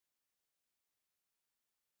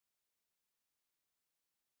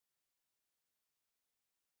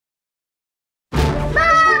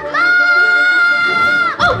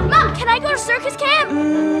circus camp?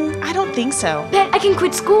 I don't think so. Bet I can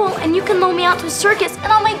quit school and you can loan me out to a circus and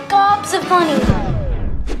I'll make gobs of money.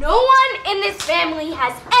 No one in this family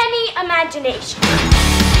has any imagination.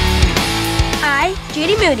 I,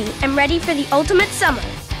 Judy Moody, am ready for the ultimate summer.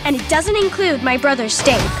 And it doesn't include my brother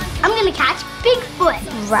Stink. I'm gonna catch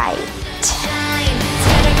Bigfoot. Right.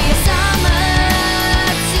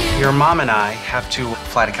 Your mom and I have to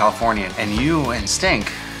fly to California, and you and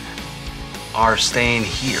Stink are staying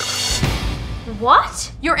here.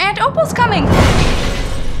 What? Your Aunt Opal's coming.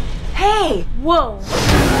 Hey! Whoa.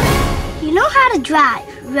 You know how to drive,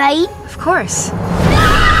 right? Of course.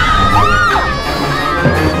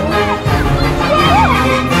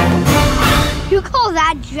 You call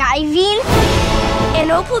that driving?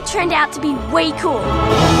 And Opal turned out to be way cool.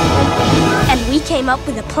 And we came up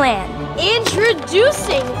with a plan.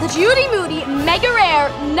 Introducing the Judy Moody Mega Rare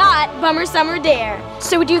Not Bummer Summer Dare.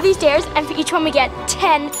 So we do these dares, and for each one we get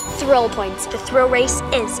 10 thrill points. The thrill race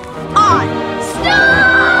is on.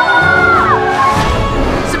 Stop!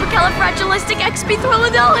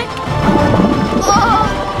 Supercalifragilisticexpialidocious. Oh,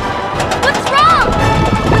 what's wrong?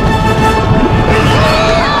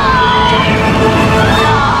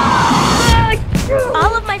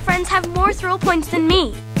 All of my friends have more thrill points than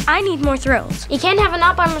me. I need more thrills. You can't have a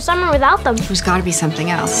Not Bummer Summer without them. There's got to be something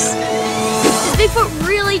else. Is Bigfoot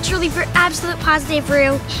really, truly, for absolute positive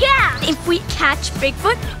real? Yeah! If we catch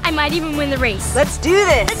Bigfoot, I might even win the race. Let's do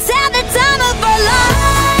this! Let's have the time of our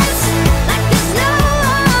lives, like there's no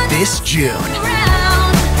one This June,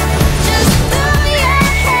 around. Just throw your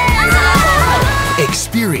hands up.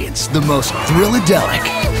 experience the most thrilladelic,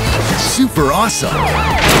 super awesome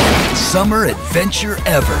summer adventure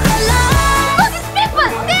ever. Look, it's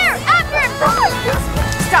Bigfoot! There! After it!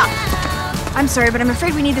 Stop. I'm sorry, but I'm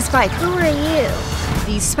afraid we need this bike. Who are you?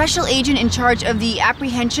 The special agent in charge of the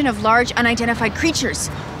apprehension of large unidentified creatures.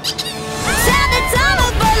 Let's have the time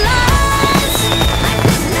of our lives, like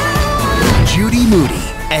there's no one. Judy Moody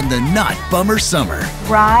and the Not Bummer Summer.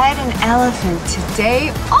 Ride an elephant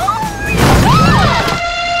today. Oh!